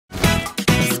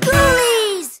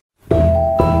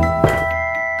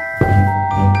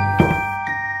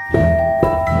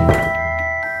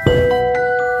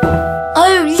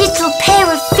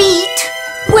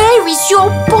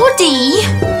body.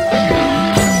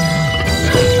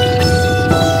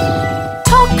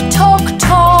 Talk, talk,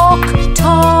 talk,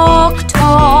 talk,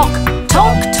 talk.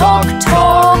 Talk, talk,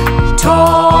 talk,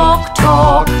 talk,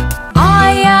 talk.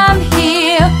 I am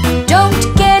here,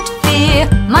 don't get fear.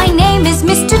 My name is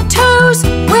Mr. Toes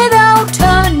without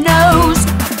a nose.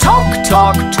 Talk,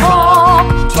 talk,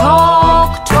 talk,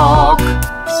 talk, talk.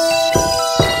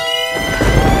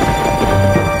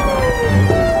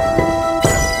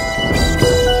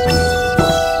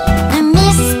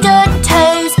 Mr.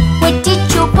 Toes, where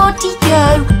did your body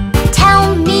go?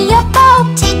 Tell me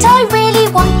about it, I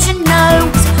really want to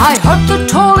know. I had the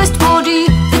tallest body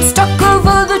that stuck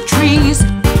over the trees.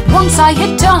 Once I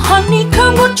hit a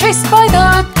honeycomb, got chased by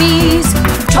the bees.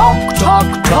 Talk,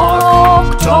 talk,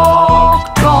 talk,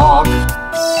 talk, talk.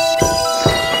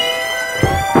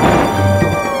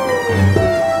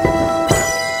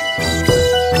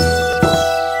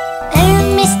 Oh,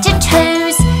 Mr.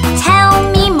 Toes, tell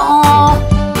me more.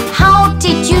 How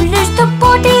did you lose the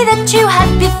body that you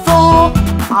had before?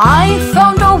 I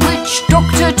found a witch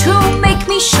doctor to make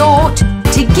me short,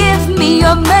 to give me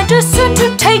a medicine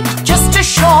to take just a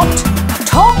shot.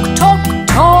 Talk, talk,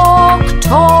 talk,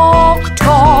 talk,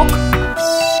 talk.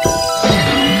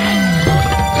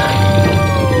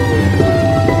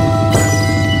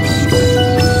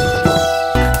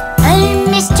 Oh,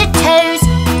 Mr. Toes,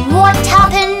 what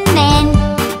happened then?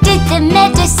 Did the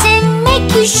medicine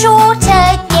make you short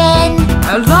again?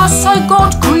 Alas, I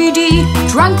got greedy,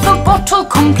 drank the bottle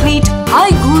complete. I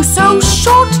grew so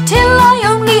short till I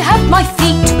only had my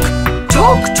feet.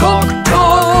 Talk, talk,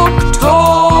 talk,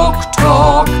 talk,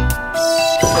 talk.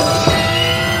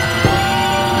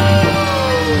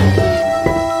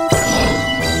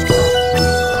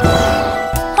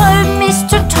 Oh,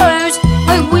 Mr. Toes,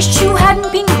 I wish you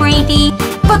hadn't been greedy,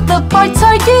 but the bright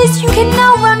side is you can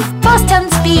now run fast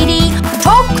and speedy.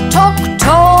 Talk, talk,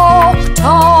 talk,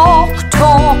 talk,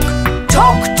 talk.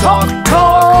 Talk, talk,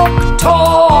 talk,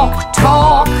 talk,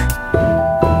 talk.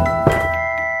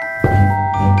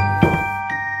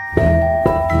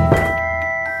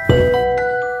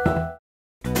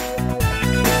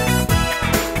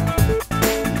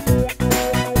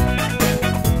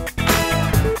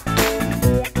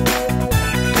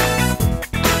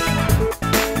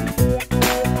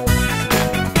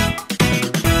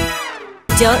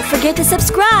 Don't forget to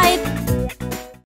subscribe.